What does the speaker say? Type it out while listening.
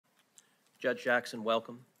Judge Jackson,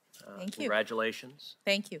 welcome. Thank you. Congratulations.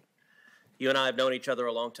 Thank you. You and I have known each other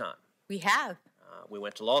a long time. We have. We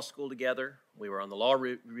went to law school together. We were on the law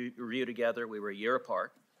review together. We were a year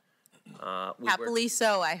apart. Happily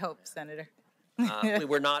so, I hope, Senator. We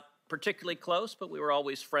were not particularly close, but we were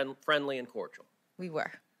always friendly and cordial. We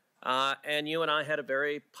were. And you and I had a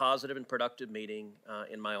very positive and productive meeting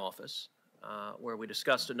in my office where we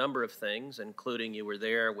discussed a number of things, including you were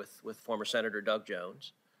there with former Senator Doug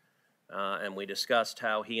Jones. And we discussed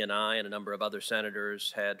how he and I and a number of other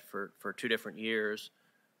senators had, for 2 different years,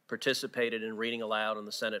 participated in reading aloud on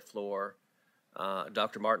the Senate floor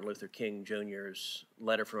Dr. Martin Luther King Jr.'s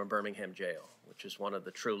letter from a Birmingham jail, which is one of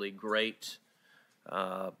the truly great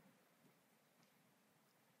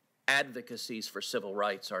advocacies for civil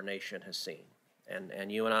rights our nation has seen.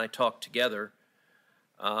 And you and I talked together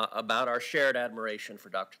about our shared admiration for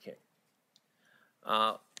Dr. King.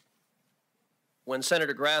 When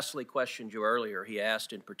Senator Grassley questioned you earlier, he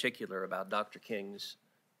asked in particular about Dr. King's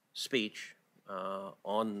speech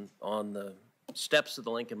on the steps of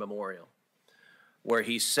the Lincoln Memorial, where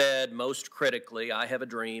he said most critically, "I have a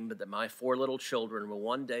dream that my 4 little children will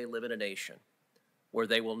one day live in a nation where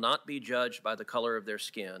they will not be judged by the color of their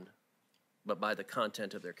skin, but by the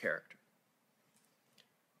content of their character."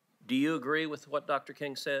 Do you agree with what Dr.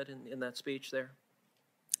 King said in that speech there?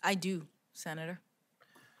 I do, Senator.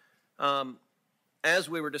 As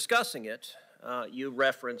we were discussing it, you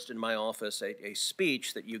referenced in my office a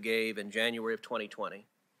speech that you gave in January of 2020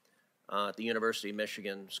 at the University of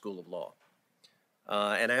Michigan School of Law.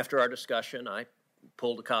 And after our discussion, I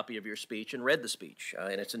pulled a copy of your speech and read the speech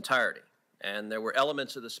in its entirety. And there were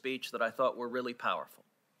elements of the speech that I thought were really powerful.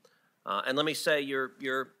 And let me say,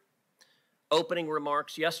 your opening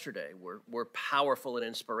remarks yesterday were powerful and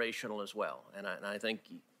inspirational as well. And I think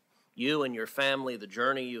you and your family, the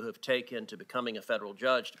journey you have taken to becoming a federal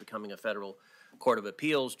judge, to becoming a federal Court of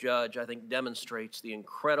Appeals judge, I think demonstrates the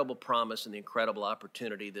incredible promise and the incredible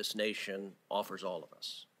opportunity this nation offers all of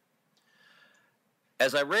us.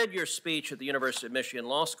 As I read your speech at the University of Michigan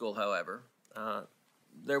Law School, however,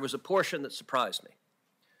 there was a portion that surprised me.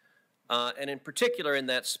 And in particular in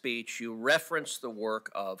that speech, you referenced the work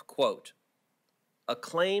of, quote,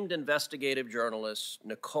 acclaimed investigative journalist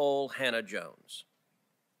Nikole Hannah-Jones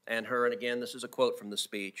and her, and again, this is a quote from the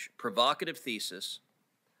speech, provocative thesis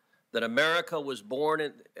that America was born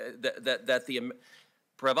in,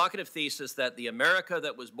 provocative thesis that the America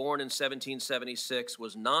that was born in 1776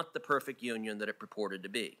 was not the perfect union that it purported to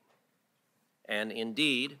be. And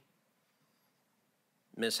indeed,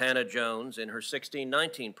 Ms. Hannah-Jones, in her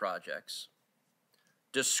 1619 projects,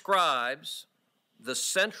 describes the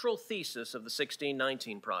central thesis of the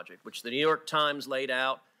 1619 project, which the New York Times laid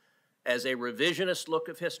out as a revisionist look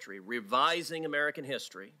of history, revising American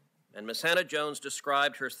history. And Ms. Hannah-Jones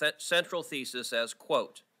described her central thesis as,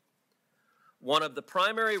 quote, one of the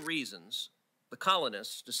primary reasons the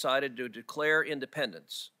colonists decided to declare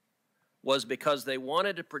independence was because they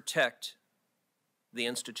wanted to protect the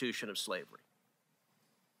institution of slavery.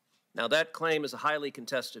 Now, that claim is a highly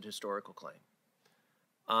contested historical claim.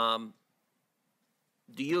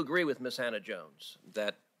 Do you agree with Ms. Hannah-Jones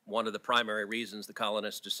that one of the primary reasons the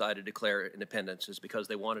colonists decided to declare independence is because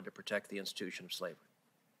they wanted to protect the institution of slavery?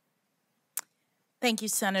 Thank you,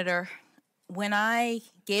 Senator. When I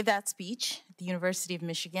gave that speech at the University of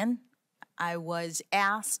Michigan, I was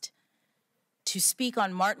asked to speak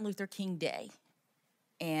on Martin Luther King Day.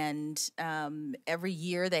 And every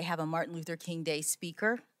year they have a Martin Luther King Day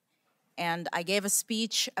speaker. And I gave a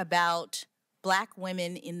speech about Black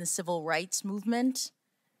women in the civil rights movement.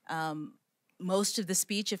 Most of the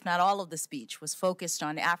speech, if not all of the speech, was focused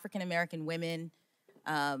on African-American women,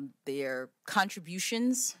 their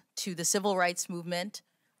contributions to the civil rights movement,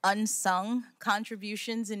 unsung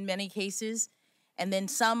contributions in many cases, and then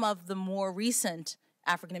some of the more recent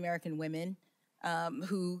African-American women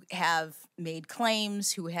who have made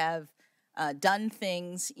claims, who have done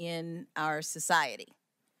things in our society.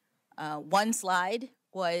 One slide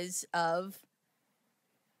was of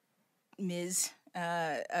Ms.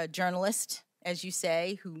 A journalist, as you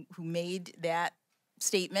say, who made that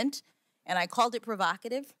statement, and I called it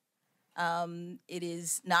provocative. It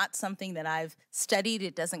is not something that I've studied.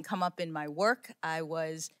 It doesn't come up in my work. I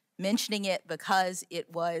was mentioning it because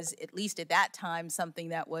it was, at least at that time, something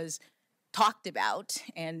that was talked about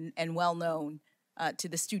and well known to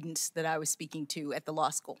the students that I was speaking to at the law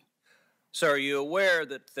school. So are you aware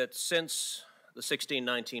that since the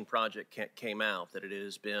 1619 project came out, that it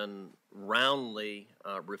has been roundly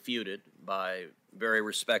refuted by very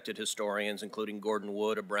respected historians, including Gordon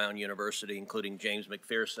Wood of Brown University, including James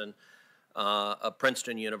McPherson of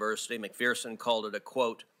Princeton University. McPherson called it a,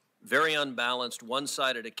 quote, very unbalanced,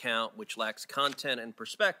 one-sided account which lacks content and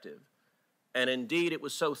perspective. And indeed, it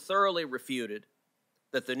was so thoroughly refuted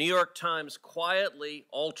that the New York Times quietly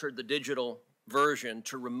altered the digital version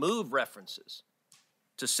to remove references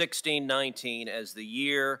to 1619 as the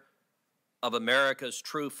year of America's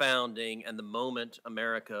true founding and the moment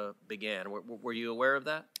America began. Were you aware of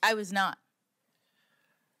that? I was not.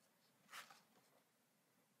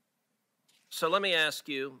 So let me ask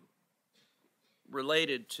you,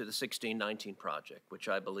 related to the 1619 Project, which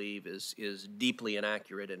I believe is deeply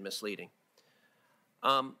inaccurate and misleading.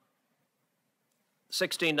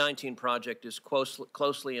 1619 Project is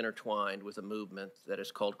closely intertwined with a movement that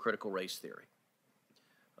is called critical race theory.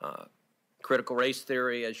 Critical race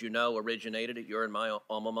theory, as you know, originated at your and my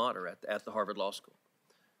alma mater at the Harvard Law School.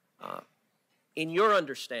 In your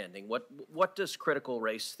understanding, what does critical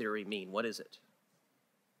race theory mean? What is it?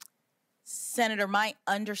 Senator, my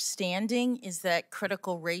understanding is that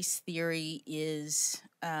critical race theory is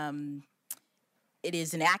it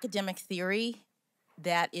is an academic theory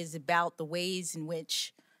that is about the ways in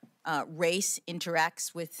which race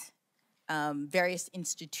interacts with various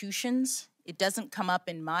institutions. It doesn't come up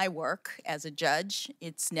in my work as a judge.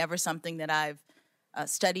 It's never something that I've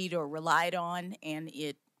studied or relied on, and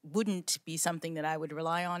it wouldn't be something that I would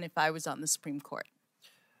rely on if I was on the Supreme Court.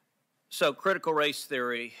 So critical race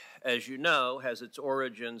theory, as you know, has its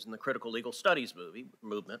origins in the critical legal studies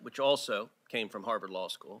movement, which also came from Harvard Law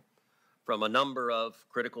School, from a number of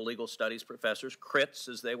critical legal studies professors, crits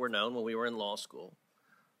as they were known when we were in law school,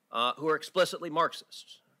 who are explicitly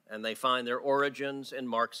Marxists. And they find their origins in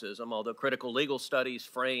Marxism, although critical legal studies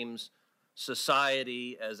frames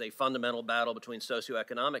society as a fundamental battle between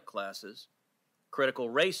socioeconomic classes. Critical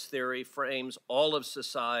race theory frames all of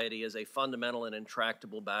society as a fundamental and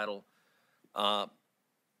intractable battle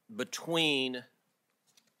between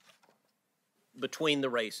the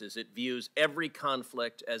races. It views every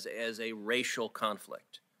conflict as a racial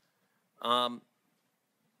conflict. Do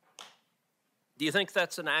you think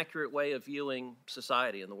that's an accurate way of viewing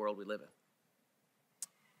society in the world we live in?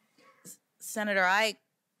 Senator, I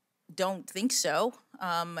don't think so,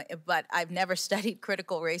 but I've never studied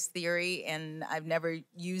critical race theory, and I've never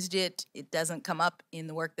used it. It doesn't come up in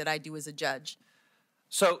the work that I do as a judge.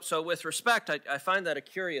 So with respect, I find that a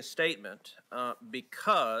curious statement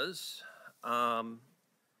because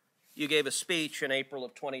you gave a speech in April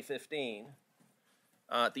of 2015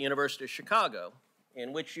 at the University of Chicago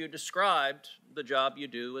in which you described the job you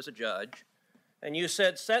do as a judge. And you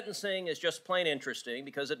said sentencing is just plain interesting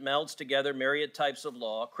because it melds together myriad types of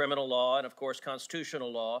law, criminal law, and of course constitutional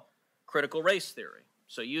law, critical race theory.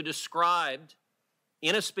 So you described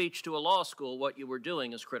in a speech to a law school what you were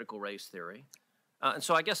doing as critical race theory. And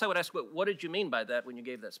so I guess I would ask, what did you mean by that when you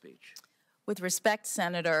gave that speech? With respect,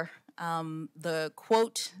 Senator, the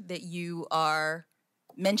quote that you are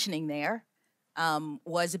mentioning there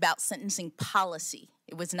was about sentencing policy.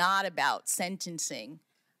 It was not about sentencing.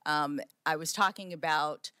 I was talking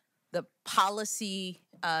about the policy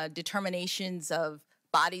determinations of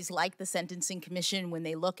bodies like the Sentencing Commission when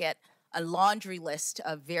they look at a laundry list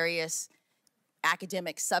of various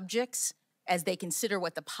academic subjects as they consider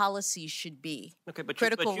what the policy should be. Okay, but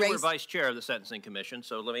you were vice chair of the Sentencing Commission,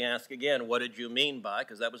 so let me ask again, what did you mean by,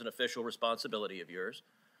 because that was an official responsibility of yours,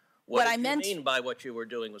 what did you mean by what you were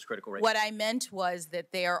doing was critical race? What I meant was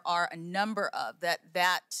that there are a number of,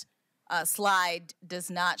 that slide does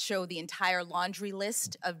not show the entire laundry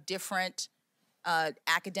list of different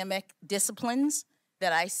academic disciplines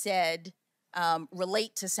that I said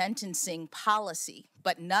relate to sentencing policy,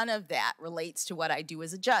 but none of that relates to what I do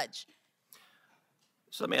as a judge.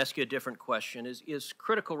 So let me ask you a different question. Is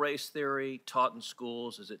critical race theory taught in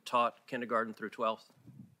schools? Is it taught kindergarten through 12th?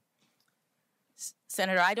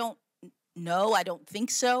 Senator, I don't know. I don't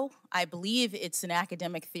think so. I believe it's an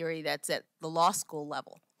academic theory that's at the law school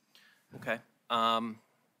level. Okay.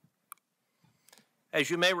 As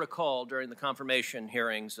you may recall, during the confirmation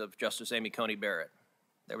hearings of Justice Amy Coney Barrett,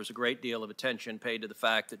 there was a great deal of attention paid to the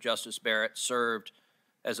fact that Justice Barrett served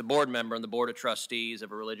as a board member on the Board of Trustees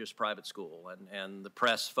of a religious private school, and the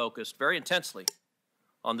press focused very intensely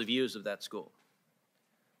on the views of that school.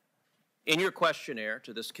 In your questionnaire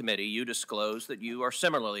to this committee, you disclosed that you are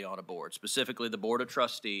similarly on a board, specifically the Board of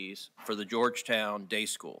Trustees for the Georgetown Day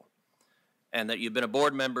School, and that you've been a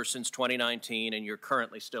board member since 2019 and you're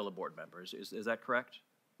currently still a board member. Is that correct?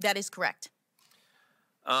 That is correct.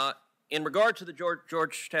 In regard to the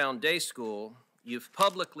Georgetown Day School, you've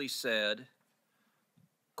publicly said,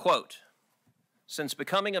 quote, "Since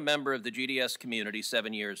becoming a member of the GDS community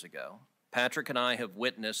 7 years ago, Patrick and I have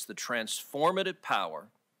witnessed the transformative power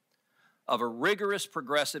of a rigorous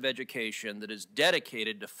progressive education that is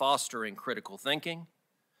dedicated to fostering critical thinking,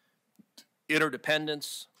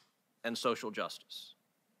 interdependence, and social justice.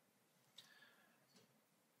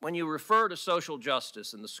 When you refer to social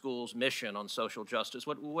justice and the school's mission on social justice,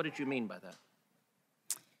 what did you mean by that?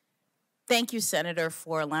 Thank you, Senator,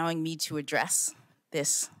 for allowing me to address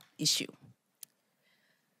this issue.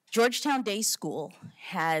 Georgetown Day School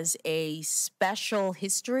has a special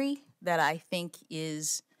history that I think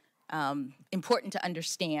is important to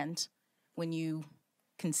understand when you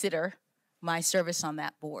consider my service on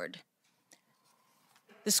that board.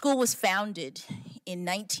 The school was founded in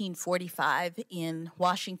 1945 in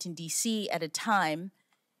Washington, D.C. at a time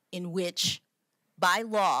in which, by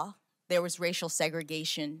law, there was racial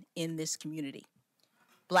segregation in this community.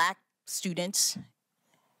 Black students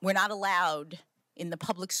were not allowed in the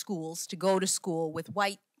public schools to go to school with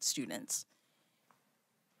white students.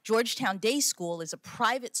 Georgetown Day School is a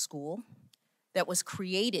private school that was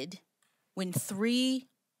created when 3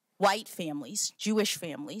 white families, Jewish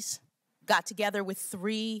families, got together with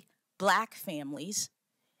 3 black families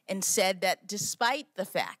and said that despite the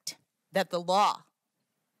fact that the law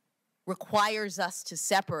requires us to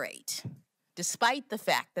separate, despite the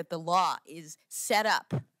fact that the law is set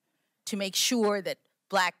up to make sure that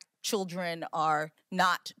black children are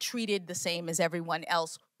not treated the same as everyone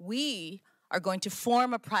else, we are going to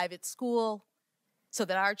form a private school so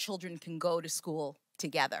that our children can go to school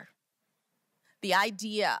together. The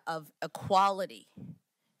idea of equality,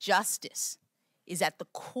 justice, is at the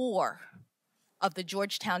core of the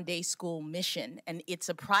Georgetown Day School mission, and it's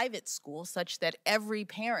a private school such that every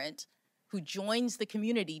parent who joins the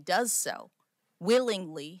community does so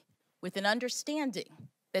willingly with an understanding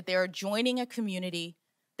that they are joining a community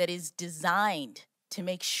that is designed to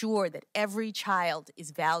make sure that every child is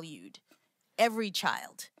valued, every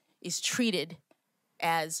child is treated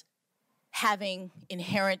as having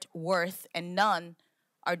inherent worth, and none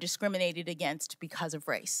are discriminated against because of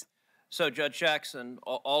race. So, Judge Jackson,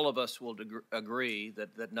 all of us will agree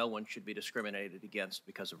that no one should be discriminated against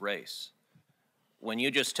because of race. When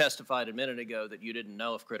you just testified a minute ago that you didn't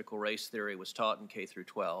know if critical race theory was taught in K through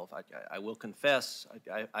 12, I will confess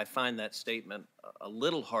I find that statement a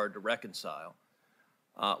little hard to reconcile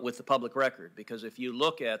with the public record, because if you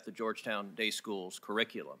look at the Georgetown Day School's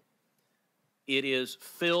curriculum, it is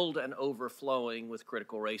filled and overflowing with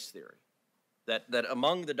critical race theory. That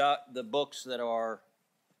among the books that are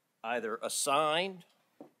either assigned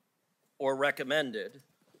or recommended,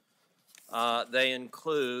 they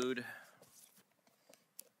include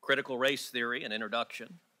Critical Race Theory, an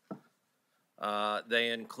introduction. They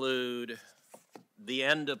include The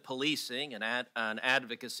End of Policing, an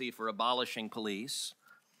advocacy for abolishing police.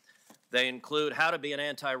 They include How to Be an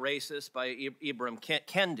Anti-Racist by Ibram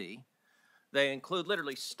Kendi. They include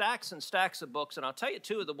literally stacks and stacks of books, and I'll tell you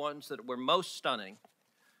 2 of the ones that were most stunning.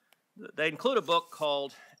 They include a book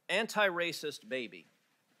called Anti-Racist Baby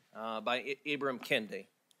by Ibram Kendi.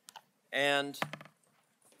 And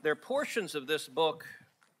there are portions of this book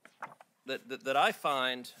that I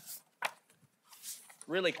find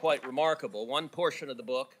really quite remarkable. One portion of the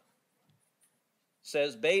book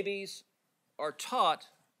says babies are taught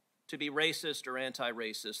to be racist or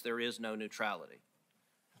anti-racist. There is no neutrality.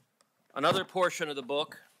 Another portion of the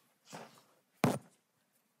book,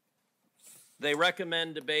 they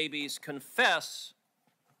recommend to babies confess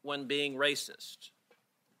when being racist.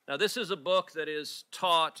 Now, this is a book that is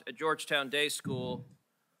taught at Georgetown Day School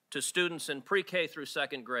to students in pre-K through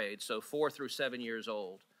 2nd grade, so 4 through 7 years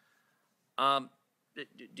old. Do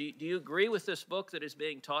you agree with this book that is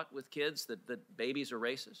being taught with kids that babies are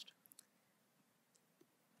racist?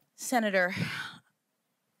 Senator,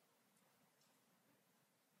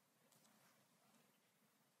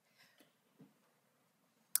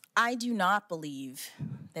 I do not believe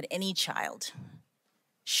that any child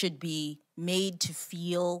should be made to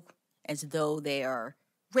feel as though they are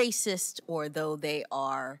racist, or though they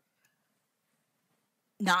are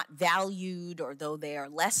not valued, or though they are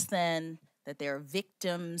less than, that they are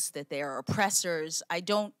victims, that they are oppressors. I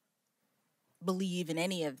don't believe in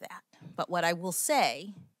any of that. But what I will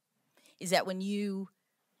say is that when you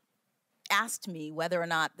asked me whether or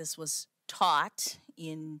not this was taught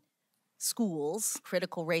in schools,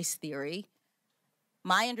 critical race theory,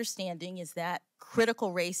 my understanding is that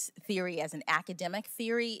critical race theory as an academic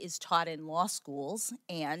theory is taught in law schools,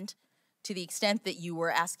 and to the extent that you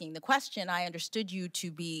were asking the question, I understood you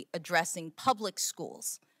to be addressing public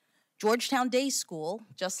schools. Georgetown Day School,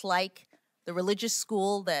 just like the religious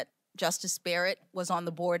school that Justice Barrett was on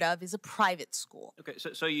the board of is a private school. Okay,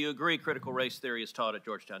 so you agree critical race theory is taught at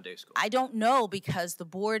Georgetown Day School? I don't know, because the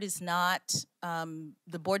board is not,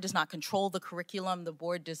 the board does not control the curriculum. The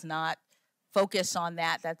board does not focus on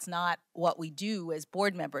that. That's not what we do as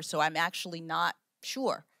board members, so I'm actually not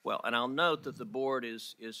sure. Well, and I'll note that the board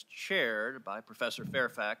is chaired by Professor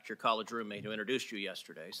Fairfax, your college roommate who introduced you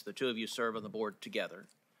yesterday, so the two of you serve on the board together.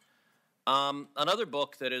 Another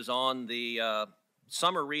book that is on the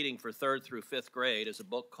summer reading for 3rd through 5th grade is a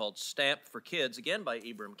book called Stamped for Kids, again by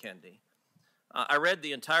Ibram Kendi. I read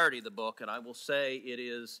the entirety of the book, and I will say it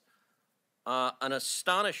is an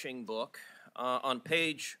astonishing book. On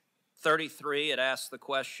page 33, it asks the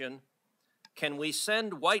question, can we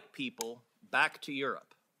send white people back to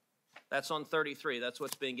Europe? That's on 33. That's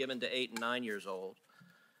what's being given to 8 and 9 years old.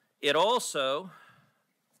 It also,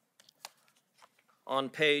 on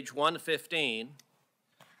page 115,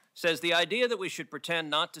 says the idea that we should pretend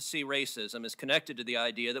not to see racism is connected to the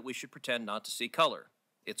idea that we should pretend not to see color.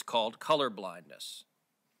 It's called color blindness.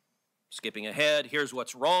 Skipping ahead, here's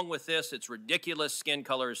what's wrong with this. It's ridiculous. Skin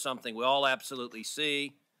color is something we all absolutely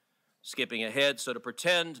see. Skipping ahead, so to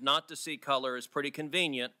pretend not to see color is pretty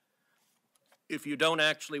convenient if you don't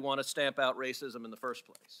actually want to stamp out racism in the first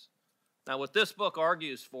place. Now, what this book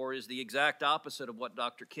argues for is the exact opposite of what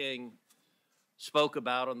Dr. King spoke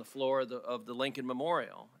about on the floor of the Lincoln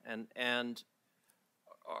Memorial. And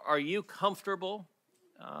are you comfortable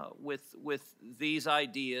with these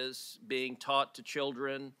ideas being taught to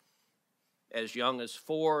children as young as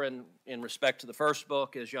 4 in respect to the first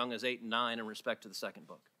book, as young as 8 and 9 in respect to the second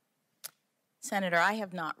book? Senator, I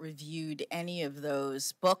have not reviewed any of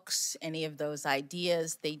those books, any of those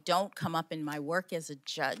ideas. They don't come up in my work as a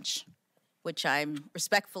judge, which I'm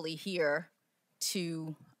respectfully here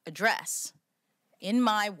to address. In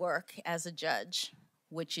my work as a judge,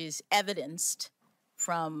 which is evidenced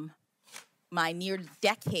from my near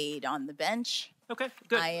decade on the bench. Okay,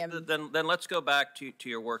 good. Then let's go back to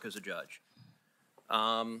your work as a judge.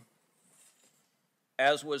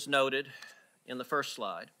 As was noted in the first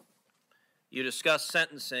slide, you discussed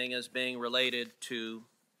sentencing as being related to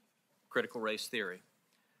critical race theory.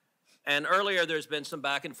 And earlier there's been some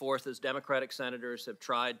back and forth as Democratic senators have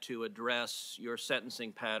tried to address your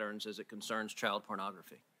sentencing patterns as it concerns child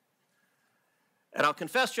pornography. And I'll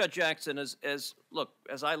confess, Judge Jackson, as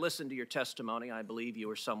I listened to your testimony, I believe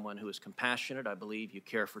you are someone who is compassionate. I believe you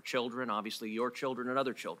care for children, obviously your children and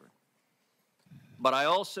other children. But I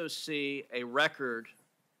also see a record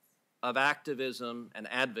of activism and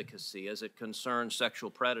advocacy as it concerns sexual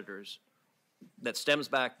predators that stems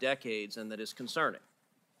back decades and that is concerning.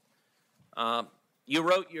 You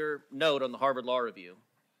wrote your note on the Harvard Law Review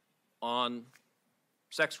on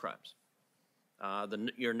sex crimes.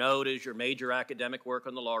 Your note is your major academic work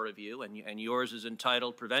on the Law Review, and yours is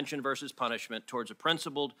entitled Prevention versus Punishment Towards a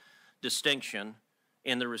Principled Distinction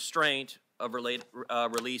in the Restraint of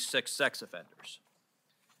Released Sex Offenders.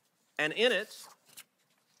 And in it,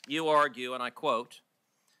 you argue, and I quote,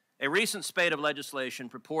 a recent spate of legislation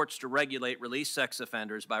purports to regulate released sex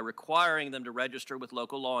offenders by requiring them to register with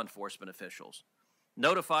local law enforcement officials,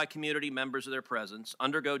 notify community members of their presence,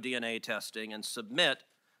 undergo DNA testing, and submit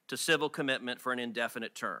to civil commitment for an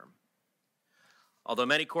indefinite term. Although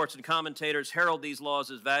many courts and commentators herald these laws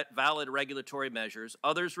as valid regulatory measures,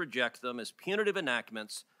 others reject them as punitive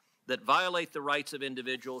enactments that violate the rights of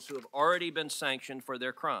individuals who have already been sanctioned for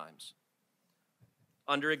their crimes.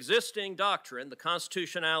 Under existing doctrine, the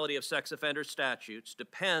constitutionality of sex offender statutes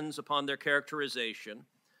depends upon their characterization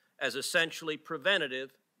as essentially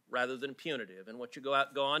preventative rather than punitive. And what you go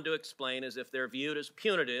on to explain is if they're viewed as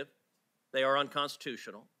punitive, they are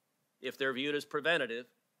unconstitutional. If they're viewed as preventative,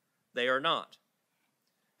 they are not.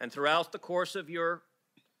 And throughout the course of your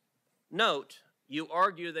note, you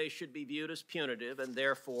argue they should be viewed as punitive and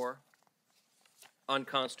therefore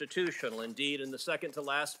unconstitutional. Indeed, in the second to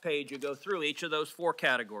last page, you go through each of those 4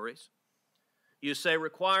 categories. You say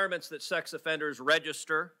requirements that sex offenders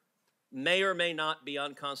register may or may not be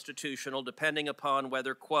unconstitutional, depending upon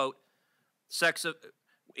whether, quote,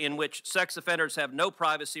 in which sex offenders have no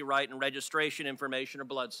privacy right in registration information or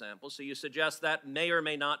blood samples. So you suggest that may or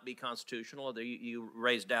may not be constitutional, although you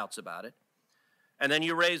raise doubts about it. And then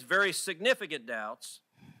you raise very significant doubts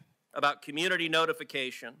about community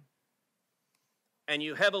notification, and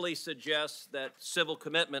you heavily suggest that civil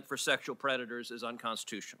commitment for sexual predators is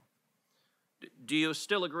unconstitutional. Do you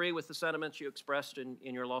still agree with the sentiments you expressed in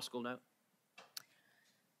your law school note?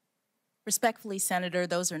 Respectfully, Senator,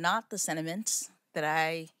 those are not the sentiments that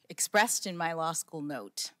I expressed in my law school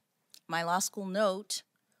note. My law school note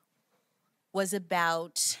was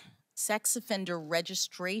about sex offender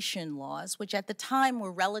registration laws, which at the time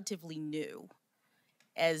were relatively new.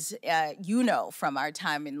 As you know from our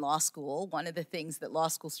time in law school, one of the things that law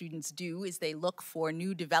school students do is they look for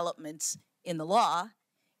new developments in the law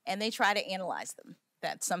and they try to analyze them.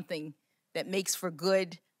 That's something that makes for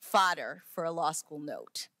good fodder for a law school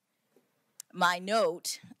note. My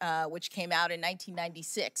note, which came out in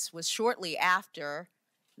 1996, was shortly after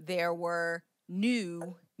there were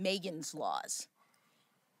new Megan's laws.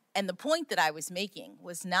 And the point that I was making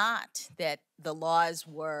was not that the laws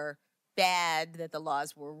were bad, that the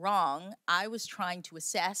laws were wrong. I was trying to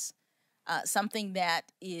assess something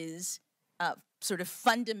that is sort of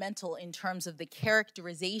fundamental in terms of the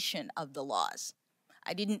characterization of the laws.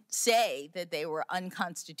 I didn't say that they were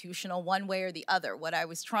unconstitutional one way or the other. What I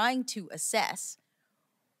was trying to assess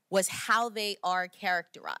was how they are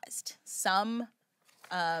characterized. Some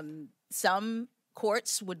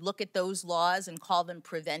courts would look at those laws and call them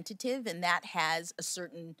preventative, and that has a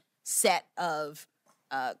certain set of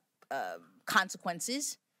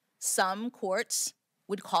consequences. Some courts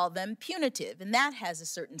would call them punitive, and that has a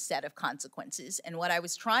certain set of consequences. And what I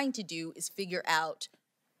was trying to do is figure out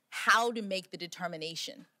how to make the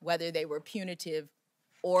determination whether they were punitive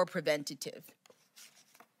or preventative.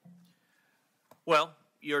 Well,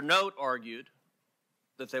 your note argued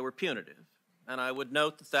that they were punitive, and I would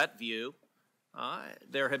note that that view,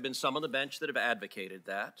 there have been some on the bench that have advocated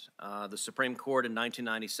that. The Supreme Court in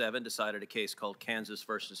 1997 decided a case called Kansas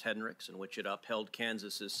versus Hendricks, in which it upheld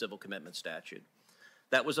Kansas's civil commitment statute.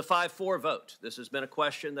 That was a 5-4 vote. This has been a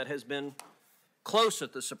question that has been close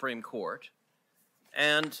at the Supreme Court.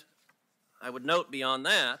 And I would note beyond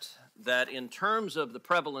that, that in terms of the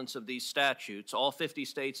prevalence of these statutes, all 50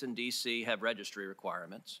 states and D.C. have registry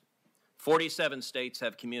requirements. 47 states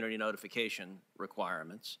have community notification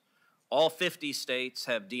requirements. All 50 states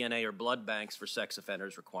have DNA or blood banks for sex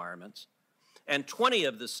offenders requirements. And 20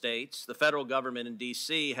 of the states, the federal government in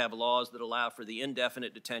D.C., have laws that allow for the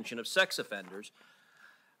indefinite detention of sex offenders.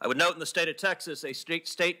 I would note in the state of Texas, a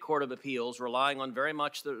state court of appeals, relying on very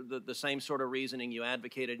much the same sort of reasoning you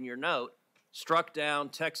advocated in your note, struck down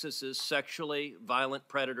Texas's sexually violent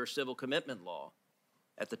predator civil commitment law.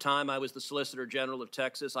 At the time I was the Solicitor General of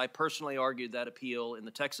Texas, I personally argued that appeal in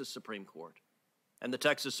the Texas Supreme Court. And the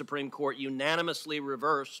Texas Supreme Court unanimously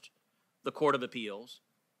reversed the Court of Appeals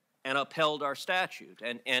and upheld our statute.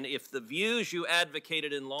 And if the views you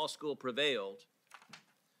advocated in law school prevailed,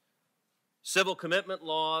 civil commitment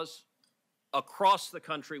laws across the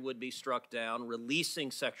country would be struck down,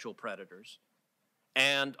 releasing sexual predators.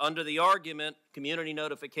 And under the argument, community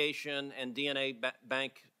notification and DNA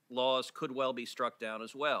bank laws could well be struck down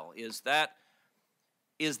as well. Is that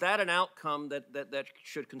an outcome that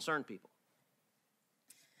should concern people?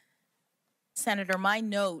 Senator, my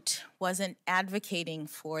note wasn't advocating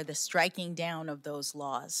for the striking down of those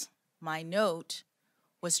laws. My note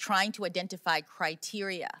was trying to identify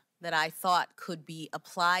criteria that I thought could be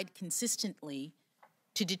applied consistently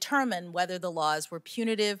to determine whether the laws were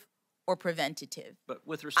punitive or preventative. But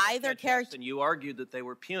with respect to Jackson, you argued that they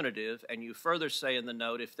were punitive, and you further say in the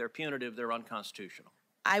note, if they're punitive, they're unconstitutional.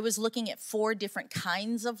 I was looking at 4 different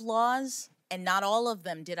kinds of laws, and not all of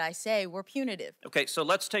them, did I say, were punitive. Okay, so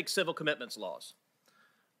let's take civil commitments laws.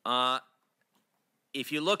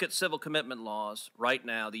 If you look at civil commitment laws right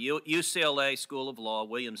now, the UCLA School of Law,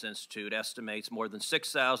 Williams Institute, estimates more than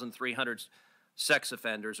 6,300 sex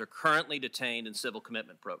offenders are currently detained in civil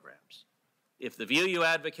commitment programs. If the view you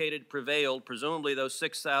advocated prevailed, presumably those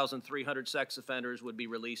 6,300 sex offenders would be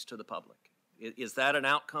released to the public. Is that an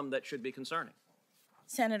outcome that should be concerning?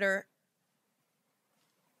 Senator,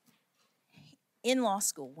 in law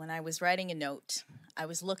school, when I was writing a note, I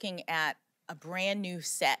was looking at a brand new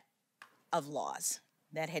set of laws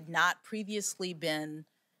that had not previously been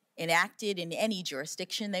enacted in any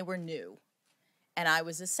jurisdiction. They were new. And I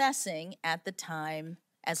was assessing at the time,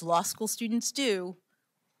 as law school students do,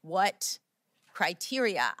 what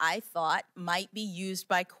criteria I thought might be used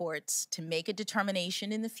by courts to make a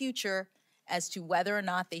determination in the future as to whether or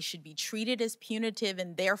not they should be treated as punitive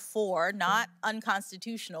and therefore not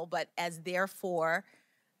unconstitutional, but as therefore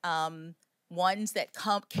ones that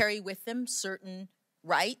carry with them certain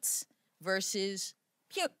rights versus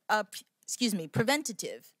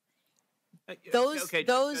preventative.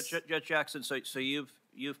 Judge Jackson, so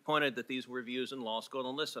you've pointed that these were views in law school,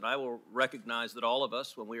 and listen, I will recognize that all of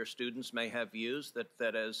us, when we are students, may have views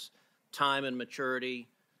that as time and maturity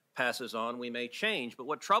passes on, we may change. But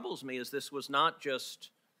what troubles me is this was not just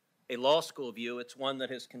a law school view, it's one that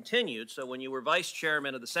has continued. So when you were vice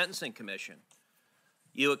chairman of the Sentencing Commission,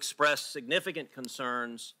 you expressed significant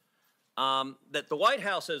concerns that the White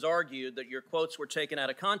House has argued that your quotes were taken out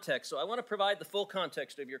of context. So I want to provide the full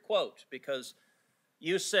context of your quote, because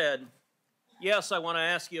you said, yes, I want to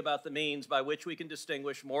ask you about the means by which we can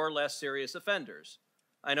distinguish more or less serious offenders.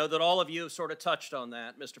 I know that all of you have sort of touched on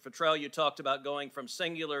that. Mr. Futrell, you talked about going from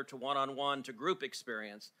singular to one-on-one to group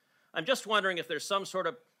experience. I'm just wondering if there's some sort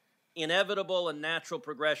of inevitable and natural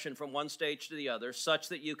progression from one stage to the other, such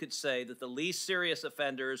that you could say that the least serious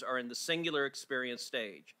offenders are in the singular experience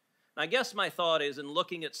stage. And I guess my thought is, in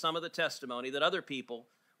looking at some of the testimony that other people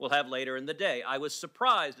will have later in the day, I was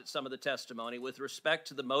surprised at some of the testimony with respect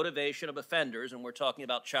to the motivation of offenders, and we're talking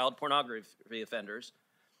about child pornography offenders,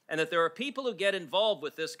 and that there are people who get involved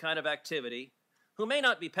with this kind of activity who may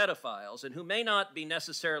not be pedophiles and who may not be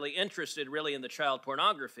necessarily interested really in the child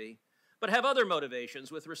pornography, but have other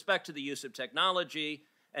motivations with respect to the use of technology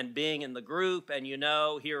and being in the group. And you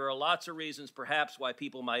know, here are lots of reasons perhaps why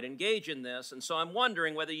people might engage in this. And so I'm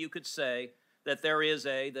wondering whether you could say that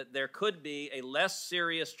there could be a less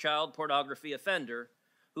serious child pornography offender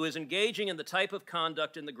who is engaging in the type of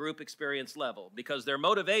conduct in the group experience level because their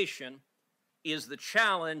motivation is the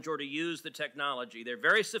challenge or to use the technology. They're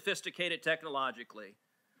very sophisticated technologically,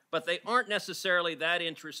 but they aren't necessarily that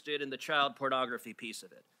interested in the child pornography piece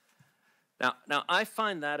of it. Now I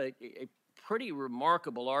find that a pretty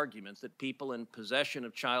remarkable argument, that people in possession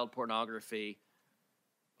of child pornography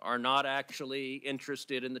are not actually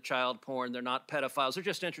interested in the child porn. They're not pedophiles. They're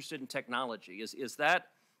just interested in technology. Is that,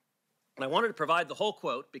 and I wanted to provide the whole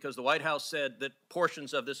quote because the White House said that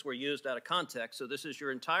portions of this were used out of context, so this is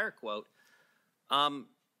your entire quote.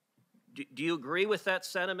 Do you agree with that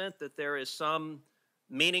sentiment, that there is some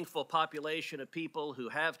meaningful population of people who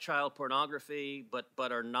have child pornography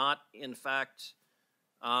but are not, in fact,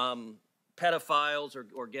 pedophiles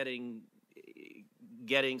or getting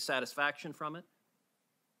satisfaction from it?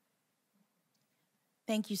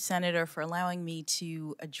 Thank you, Senator, for allowing me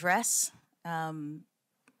to address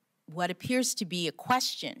what appears to be a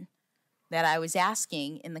question that I was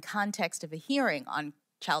asking in the context of a hearing on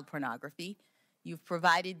child pornography. You've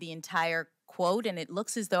provided the entire quote, and it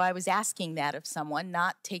looks as though I was asking that of someone,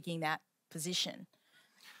 not taking that position.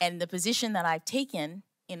 And the position that I've taken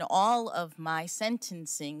in all of my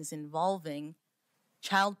sentencings involving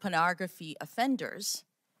child pornography offenders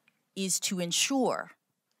is to ensure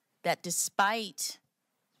that despite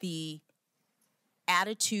the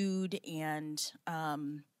attitude and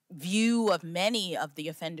view of many of the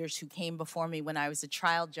offenders who came before me when I was a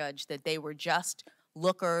trial judge, that they were just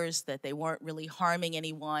lookers, that they weren't really harming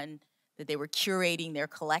anyone, that they were curating their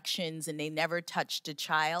collections and they never touched a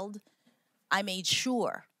child, I made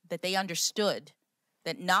sure that they understood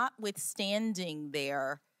that notwithstanding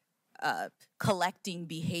their collecting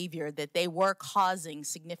behavior, that they were causing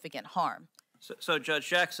significant harm. So Judge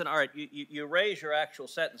Jackson, all right, you raise your actual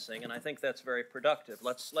sentencing, and I think that's very productive.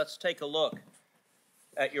 Let's take a look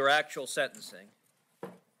at your actual sentencing.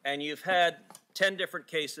 And you've had 10 different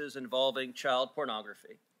cases involving child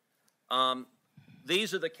pornography.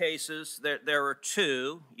 These are the cases. There are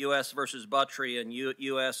two, U.S. versus Buttry and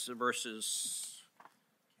U.S. versus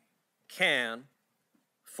Can,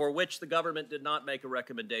 for which the government did not make a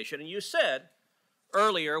recommendation. And you said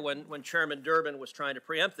earlier, when Chairman Durbin was trying to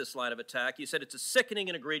preempt this line of attack, you said it's a sickening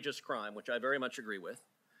and egregious crime, which I very much agree with.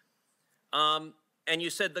 And you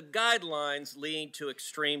said the guidelines lead to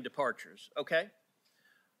extreme departures. Okay?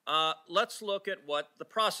 Let's look at what the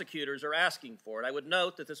prosecutors are asking for. And I would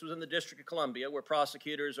note that this was in the District of Columbia, where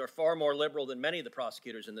prosecutors are far more liberal than many of the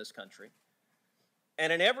prosecutors in this country.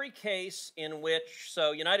 And in every case in which,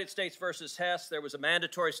 so United States versus Hess, there was a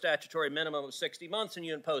mandatory statutory minimum of 60 months, and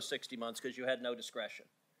you imposed 60 months because you had no discretion.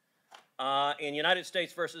 In United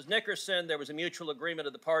States versus Nickerson, there was a mutual agreement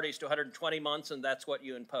of the parties to 120 months, and that's what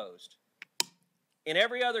you imposed. In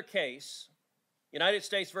every other case, United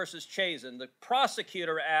States versus Chazen, the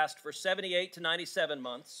prosecutor asked for 78 to 97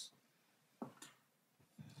 months.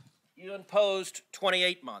 You imposed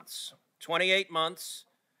 28 months. 28 months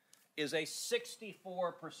is a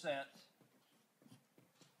 64%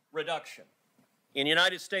 reduction. In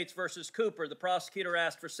United States versus Cooper, the prosecutor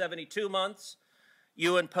asked for 72 months.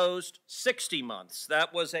 You imposed 60 months.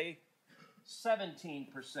 That was a 17%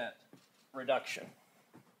 reduction.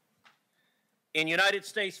 In United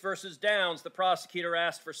States versus Downs, the prosecutor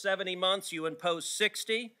asked for 70 months. You imposed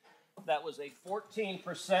 60. That was a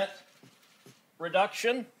 14%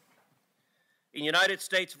 reduction. In United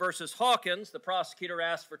States versus Hawkins, the prosecutor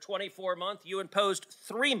asked for 24 months. You imposed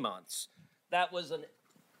 3 months. That was an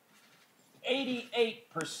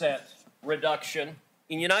 88% reduction.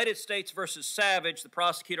 In United States versus Savage, the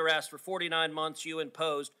prosecutor asked for 49 months. You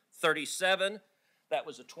imposed 37. That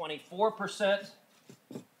was a 24%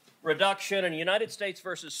 reduction. In United States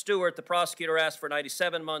versus Stewart, the prosecutor asked for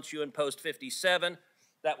 97 months. You imposed 57.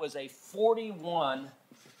 That was a 41%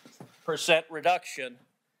 reduction.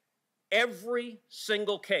 Every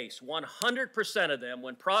single case, 100% of them,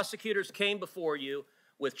 when prosecutors came before you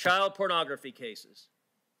with child pornography cases,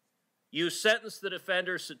 you sentenced the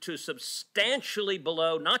defenders to substantially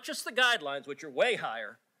below, not just the guidelines, which are way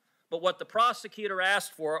higher, but what the prosecutor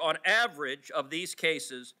asked for on average of these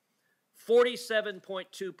cases,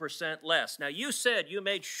 47.2% less. Now, you said you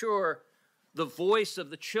made sure the voice of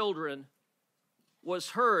the children was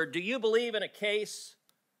heard. Do you believe in a case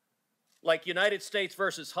like United States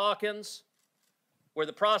versus Hawkins, where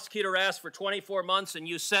the prosecutor asked for 24 months and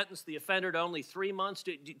you sentenced the offender to only 3 months?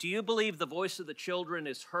 Do you believe the voice of the children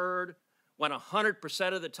is heard when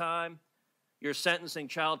 100% of the time you're sentencing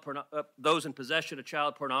those in possession of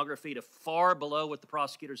child pornography to far below what the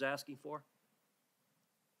prosecutor's asking for?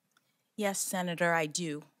 Yes, Senator, I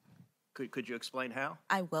do. Could you explain how?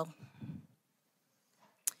 I will.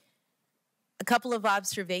 A couple of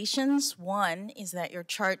observations. One is that your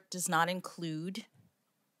chart does not include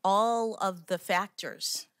all of the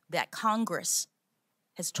factors that Congress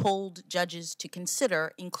has told judges to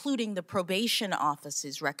consider, including the probation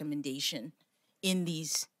office's recommendation in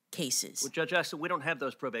these cases. Well, Judge Jackson, we don't have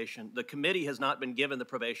those probation. The committee has not been given the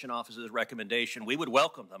probation office's recommendation. We would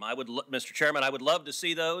welcome them. Mr. Chairman, I would love to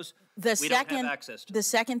see those. We don't have access to them. The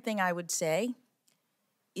second thing I would say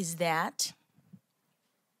is that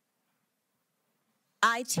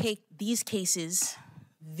I take these cases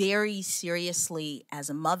very seriously as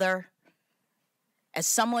a mother, as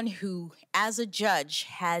someone who, as a judge,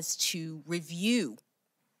 has to review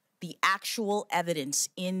the actual evidence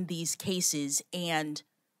in these cases and,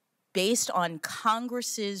 based on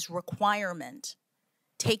Congress's requirement,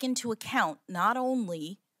 take into account not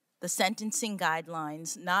only the sentencing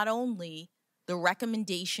guidelines, not only the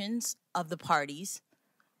recommendations of the parties,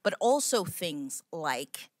 but also things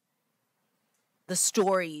like the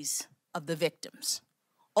stories of the victims.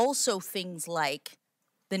 Also things like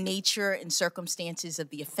the nature and circumstances of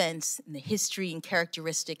the offense and the history and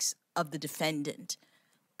characteristics of the defendant.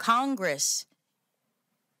 Congress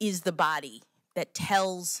is the body that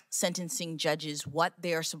tells sentencing judges what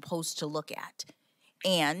they're supposed to look at.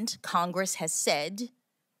 And Congress has said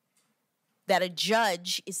that a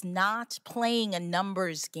judge is not playing a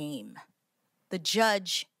numbers game. The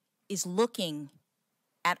judge is looking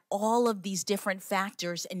at all of these different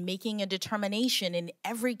factors and making a determination in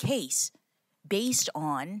every case based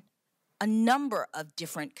on a number of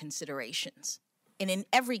different considerations. And in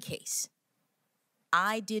every case,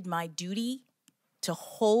 I did my duty to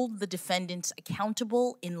hold the defendants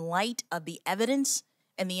accountable in light of the evidence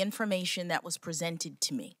and the information that was presented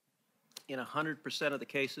to me. In 100% of the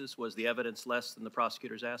cases, was the evidence less than the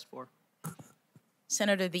prosecutors asked for?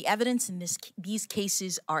 Senator, the evidence in these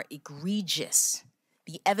cases are egregious.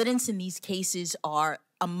 The evidence in these cases are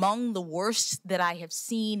among the worst that I have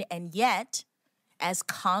seen, and yet, as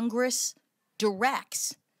Congress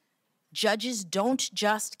directs, judges don't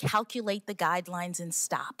just calculate the guidelines and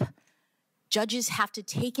stop. Judges have to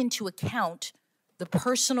take into account the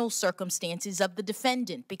personal circumstances of the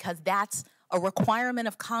defendant because that's a requirement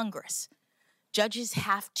of Congress. Judges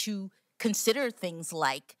have to consider things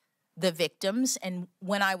like the victims, and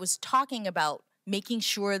when I was talking about making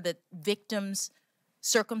sure that victims'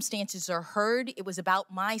 circumstances are heard, it was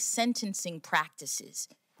about my sentencing practices.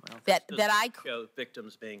 Well, that I show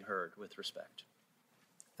victims being heard with respect.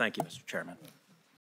 Thank you, Mr. Chairman.